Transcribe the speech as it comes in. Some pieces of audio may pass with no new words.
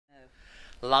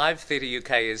Live Theatre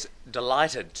UK is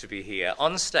delighted to be here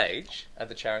on stage at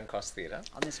the Charing Cross Theatre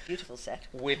On this beautiful set.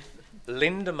 with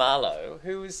Linda Marlowe,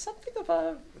 who is something of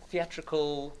a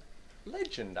theatrical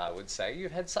legend, I would say.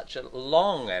 You've had such a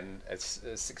long and a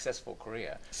successful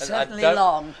career. Certainly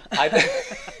long.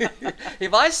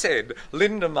 If I said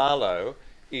Linda Marlowe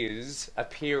is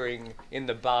appearing in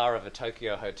the bar of a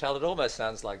Tokyo hotel, it almost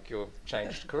sounds like you've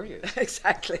changed careers.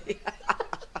 Exactly.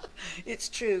 It's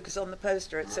true, because on the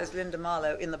poster it says Linda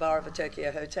Marlowe in the bar of a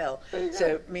Tokyo hotel.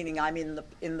 So meaning I'm in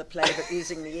the play, but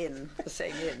using the inn, the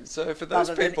same inn. So for those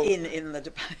rather people, than in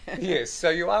the yes. So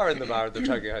you are in the bar of the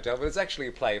Tokyo hotel, but it's actually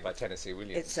a play by Tennessee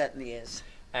Williams. It certainly is.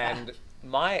 And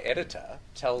my editor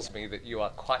tells me that you are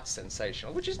quite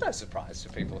sensational, which is no surprise to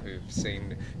people who've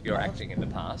seen your acting in the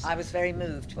past. I was very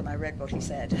moved when I read what he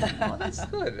said. Oh, that's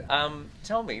good.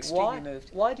 Tell me, Extremely moved.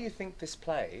 why do you think this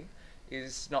play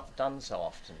is not done so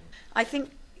often? I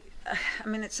think, I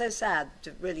mean, it's so sad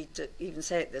to even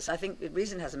say this. I think the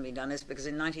reason it hasn't been done is because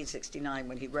in 1969,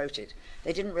 when he wrote it,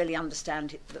 they didn't really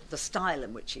understand the style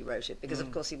in which he wrote it, because of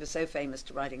course he was so famous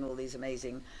to writing all these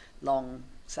amazing long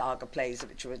saga plays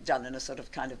which were done in a sort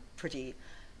of kind of pretty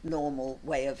normal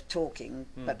way of talking,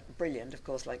 but brilliant, of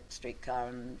course, like Streetcar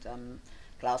and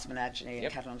Klaus Menagerie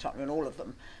and Cat on Top and all of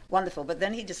them. Wonderful. But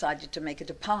then he decided to make a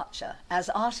departure, as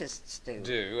artists do.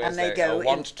 And they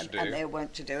want to do. And they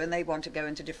want to do, and they want to go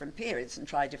into different periods and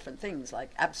try different things, like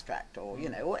abstract, or, you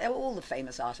know, all the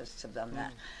famous artists have done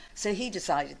that. So he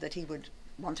decided that he would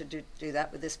want to do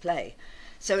that with this play.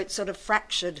 So it's sort of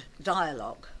fractured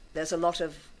dialogue. There's a lot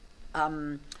of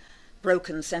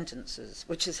broken sentences,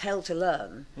 which is hell to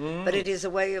learn, but it is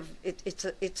a way of, it's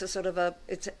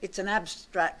an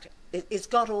abstract. It's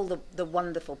got all the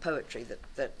wonderful poetry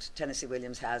that Tennessee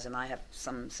Williams has, and I have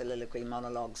some soliloquy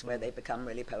monologues where they become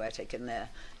really poetic, and they're,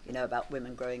 you know, about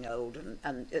women growing old,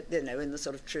 and you know, in the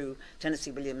sort of true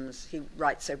Tennessee Williams, he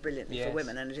writes so brilliantly for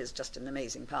women, and it is just an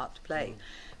amazing part to play.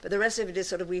 But the rest of it is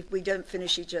sort of we don't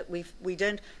finish each other. We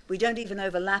don't even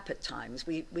overlap at times.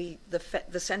 The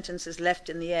sentence is left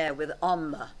in the air with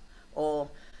on the, or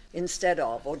instead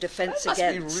of, or defense that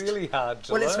against. Must be really hard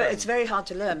to learn. Well, it's very hard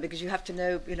to learn, because you have to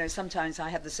know. You know, sometimes I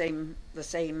have the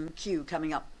same cue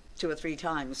coming up 2 or 3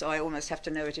 times, so I almost have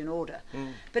to know it in order.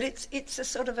 But it's a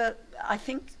sort of a. I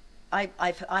think I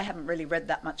haven't really read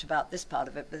that much about this part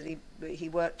of it, but he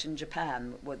worked in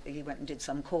Japan. He went and did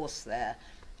some course there.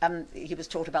 He was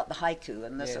taught about the haiku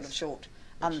and the sort of short,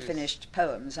 unfinished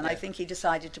poems, and I think he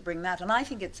decided to bring that. And I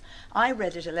think I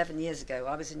read it 11 years ago.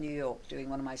 I was in New York doing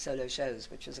one of my solo shows,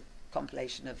 which was a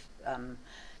compilation of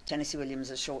Tennessee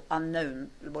Williams' short,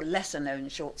 lesser known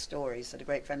short stories that a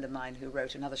great friend of mine who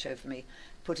wrote another show for me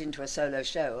put into a solo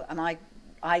show. And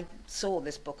I saw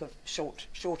this book of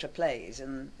shorter plays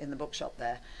in the bookshop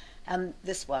there, and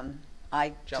this one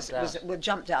I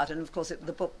jumped out, and of course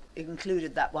the book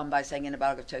included that one by saying in a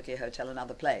bar of Tokyo Hotel and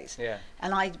other plays. Yeah.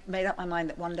 And I made up my mind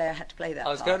that one day I had to play that. I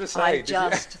was going to say, I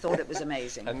just thought it was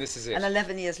amazing. And this is it. And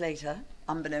 11 years later,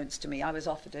 unbeknownst to me, I was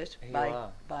offered it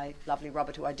by lovely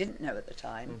Robert, who I didn't know at the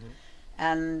time,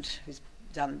 and who's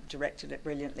directed it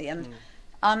brilliantly. And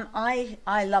I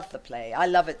love the play. I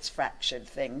love its fractured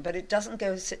thing, but it doesn't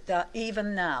go sit down.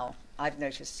 Even now, I've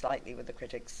noticed slightly with the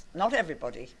critics, not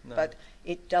everybody, but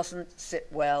it doesn't sit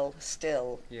well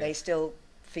still. They still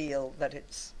feel that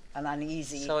it's an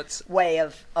uneasy way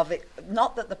of it.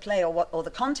 Not that the play or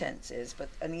the contents is, but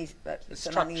it's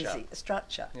an uneasy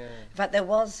structure. Yeah. In fact, there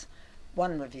was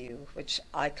one review, which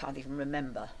I can't even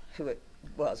remember who it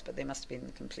was, but they must have been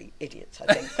complete idiots,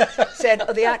 I think, said,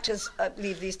 the actors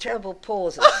leave these terrible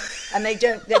pauses, and they've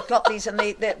got these, and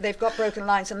they've got broken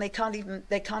lines, and they can't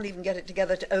even get it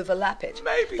together to overlap it.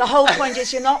 Maybe. The whole point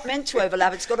is you're not meant to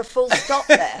overlap. It's got a full stop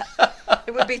there.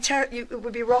 It would be it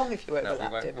would be wrong if you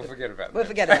overlapped it. We'll forget about them. We'll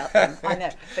forget about them. I know.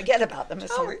 Forget about them.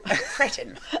 It's a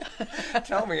cretin.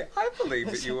 Tell me, I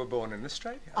believe that you were born in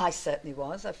Australia. I certainly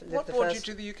was. What brought you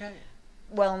to the UK?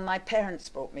 Well, my parents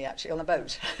brought me actually on a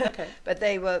boat, but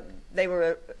they were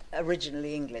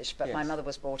originally English. But my mother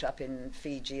was brought up in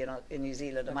Fiji and in New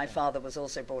Zealand, and my father was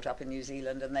also brought up in New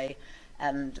Zealand, and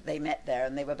they met there,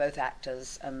 and they were both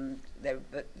actors, and there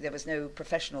was no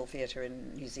professional theatre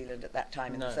in New Zealand at that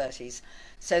time in the 30s.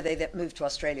 So they moved to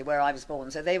Australia, where I was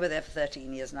born. So they were there for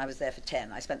 13 years, and I was there for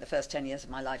 10. I spent the first 10 years of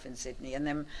my life in Sydney, and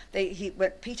then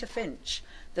Peter Finch.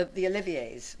 The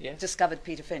Oliviers discovered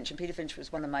Peter Finch, and Peter Finch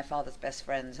was one of my father's best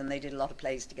friends, and they did a lot of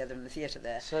plays together in the theatre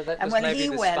there. So that and was when he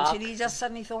went, spark. he just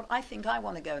suddenly thought, I think I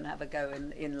want to go and have a go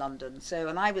in London. So,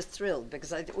 and I was thrilled,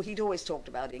 because he'd always talked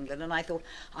about England, and I thought,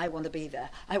 I want to be there.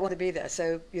 I want to be there.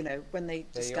 So, you know, when they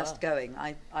discussed going,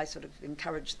 I sort of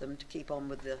encouraged them to keep on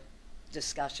with the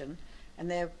discussion.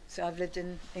 So I've lived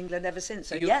in England ever since.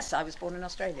 So yes, I was born in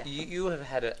Australia. You have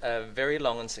had a very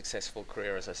long and successful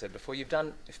career, as I said before. You've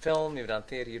done film, you've done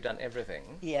theatre, you've done everything.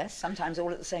 Yes, sometimes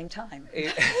all at the same time.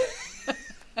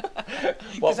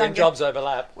 What, when jobs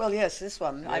overlap? Well, yes, this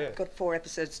one. Yeah. I've got 4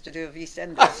 episodes to do of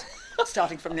Eastenders,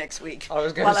 starting from next week,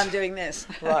 while I'm doing this.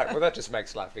 Right, well, that just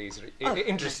makes life easier.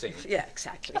 Interesting. Yeah,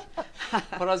 exactly.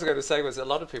 What I was going to say was a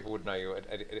lot of people would know you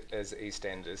as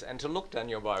Eastenders, and to look down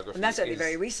your biography... And that's only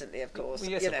very recently, of course.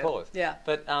 Yes, of course. Yeah.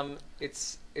 But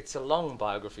it's a long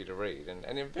biography to read,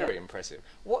 and very impressive.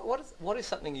 What is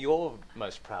something you're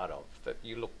most proud of, that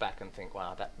you look back and think,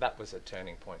 wow, that was a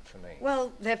turning point for me?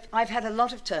 Well, I've had a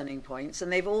lot of turning points,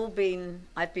 and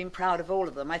I've been proud of all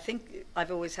of them. I think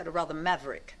I've always had a rather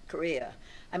maverick career.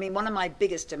 I mean, one of my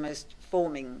biggest and most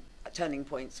forming turning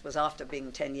points was after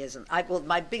being 10 years,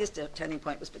 my biggest turning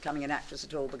point was becoming an actress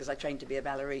at all, because I trained to be a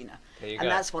ballerina, and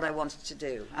that's what I wanted to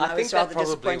do. And I was rather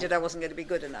disappointed I wasn't going to be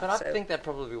good enough. But I think that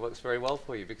probably works very well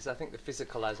for you, because I think the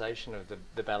physicalisation of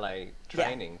the ballet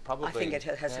training probably... I think it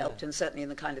has helped, and certainly in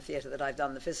the kind of theatre that I've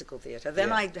done, the physical theatre.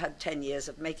 Then I had 10 years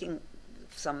of making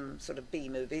some sort of B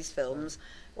movies, films,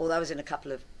 although I was in a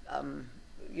couple of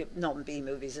non-B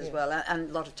movies as well, and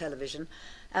a lot of television.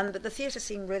 But the theatre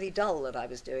seemed really dull that I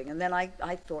was doing, and then I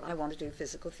thought I want to do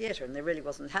physical theatre, and there really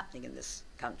wasn't happening in this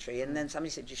country. And then somebody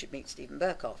said, you should meet Stephen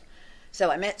Burkoff.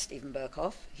 So I met Stephen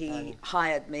Burkoff. He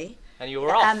hired me. And you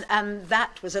were off. And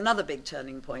that was another big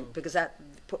turning point, because that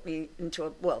put me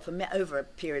into over a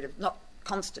period of, not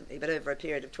constantly, but over a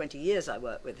period of 20 years I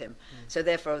worked with him. So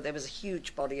therefore there was a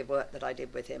huge body of work that I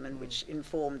did with him, and which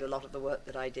informed a lot of the work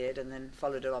that I did, and then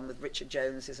followed it on with Richard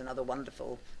Jones, who's another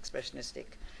wonderful expressionistic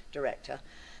director.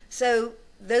 So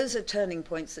those are turning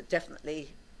points that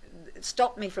definitely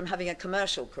stopped me from having a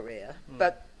commercial career,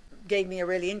 but gave me a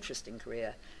really interesting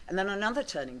career. And then another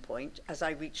turning point, as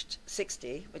I reached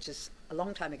 60, which is a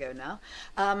long time ago now,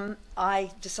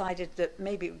 I decided that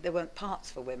maybe there weren't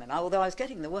parts for women, although I was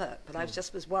getting the work, but I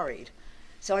just was worried.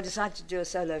 So I decided to do a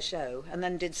solo show, and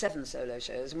then did 7 solo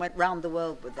shows and went round the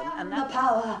world with them. And the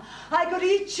power, I could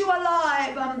eat you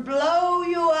alive and blow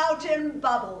you out in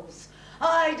bubbles.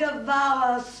 I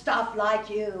devour stuff like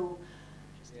you.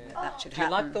 That should happen.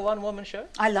 Do you like the one-woman show?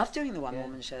 I love doing the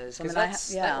one-woman shows. I mean,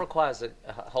 that requires a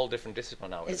whole different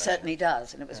discipline, I would imagine. It certainly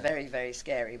does, and it was very, very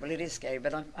scary. Well, it is scary,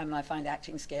 but I find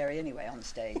acting scary anyway on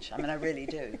stage. I mean, I really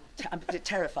do. It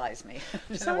terrifies me.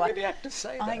 So many the actors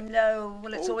say that. I know.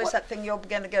 Well, it's always that thing, you're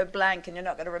going to go blank and you're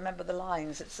not going to remember the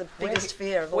lines. It's the biggest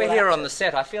fear of all We're here actors. on the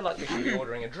set. I feel like we should be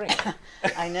ordering a drink.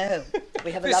 I know.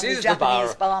 We have a lovely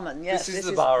Japanese barman. Yes, this is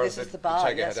the bar. This is the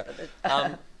bar, yes.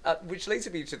 Which leads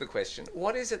me to the question,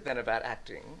 what is it then about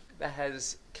acting that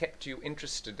has kept you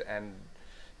interested and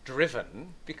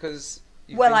driven? Because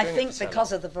I think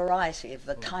because of the variety of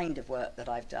the kind of work that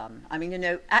I've done. I mean,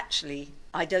 actually,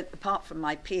 I don't, apart from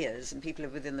my peers and people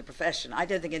within the profession, I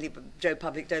don't think any Joe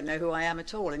Public don't know who I am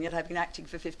at all, and yet I've been acting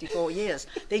for 54 years.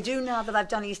 They do now that I've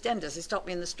done EastEnders. They stop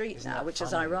me in the street now, which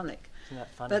is ironic. Isn't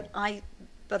that funny?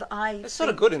 But it's sort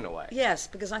of good in a way. Yes,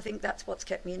 because I think that's what's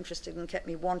kept me interested and kept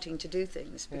me wanting to do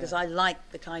things. Because I like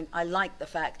the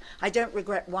fact. I don't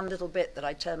regret one little bit that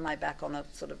I turned my back on a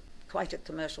sort of quite a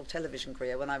commercial television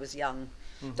career when I was young,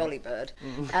 Dolly Bird,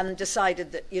 and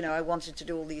decided that I wanted to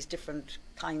do all these different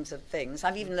kinds of things.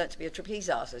 I've even learnt to be a trapeze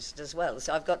artist as well.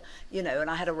 So I've got and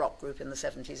I had a rock group in the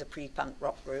 70s, a pre-punk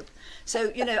rock group.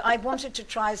 So I wanted to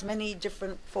try as many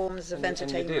different forms of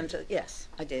entertainment. Yes,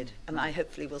 I did, and I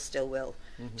hopefully will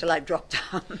till I drop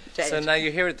down dead. So now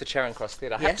you're here at the Charing Cross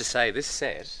Theatre. I have to say, this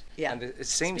set, and it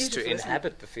seems to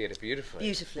inhabit the theatre beautifully.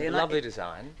 Beautifully. Lovely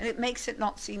design. And it makes it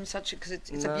not seem such a, because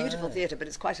it's a beautiful theatre, but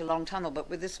it's quite a long tunnel. But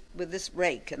with this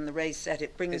rake and the raised set,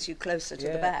 it brings you closer to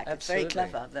the back. Absolutely. It's very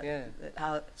clever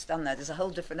how it's done there. There's a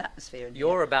whole different atmosphere in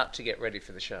You're here. about to get ready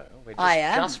for the show. I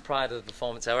am. Just prior to the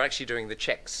performance, they were actually doing the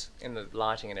checks in the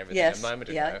lighting and everything a moment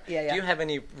ago. Do you have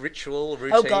any ritual,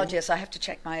 routine? Oh God, yes. I have to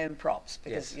check my own props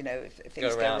because if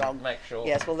things go wrong. Make sure.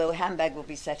 Yes, well, the handbag will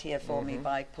be set here for me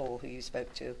by Paul, who you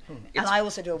spoke to, and I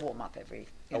also do a warm up every.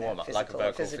 A warm up, like a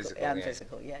vocal, physical, and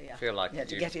physical. Yeah. I feel like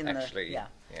to get in actually.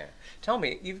 Tell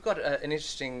me, you've got an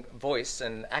interesting voice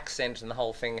and accent and the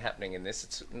whole thing happening in this.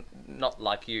 It's not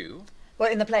like you.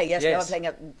 Well, in the play, yes. No, I'm playing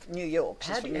at New York.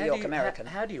 She's from New York, American.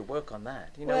 How do you work on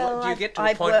that? Do you get to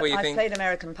a point where you think... I've played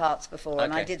American parts before,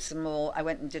 and I did some more. I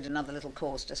went and did another little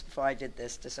course just before I did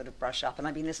this to sort of brush up. And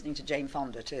I've been listening to Jane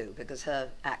Fonda too, because her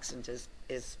accent is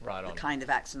right the kind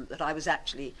of accent that I was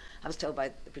told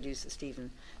by the producer Stephen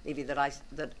Levy that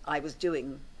I was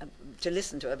doing to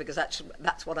listen to her, because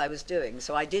that's what I was doing.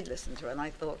 So I did listen to her, and I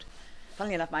thought, if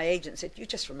Funnily enough, my agent said, "You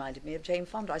just reminded me of Jane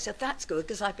Fonda." I said, "That's good,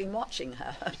 because I've been watching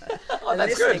her and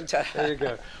that's listening good. to her." There you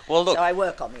go. Well, look, So I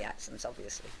work on the accents,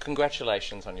 obviously.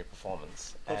 congratulations on your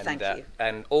performance. Well, and, thank you.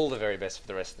 And all the very best for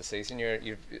the rest of the season.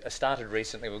 You've started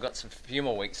recently. We've got some few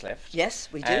more weeks left. Yes,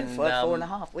 we do, And, for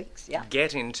 4.5 weeks, yeah.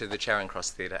 Get into the Charing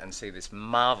Cross Theatre and see this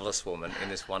marvellous woman in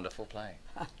this wonderful play.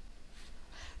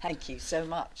 Thank you so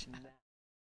much.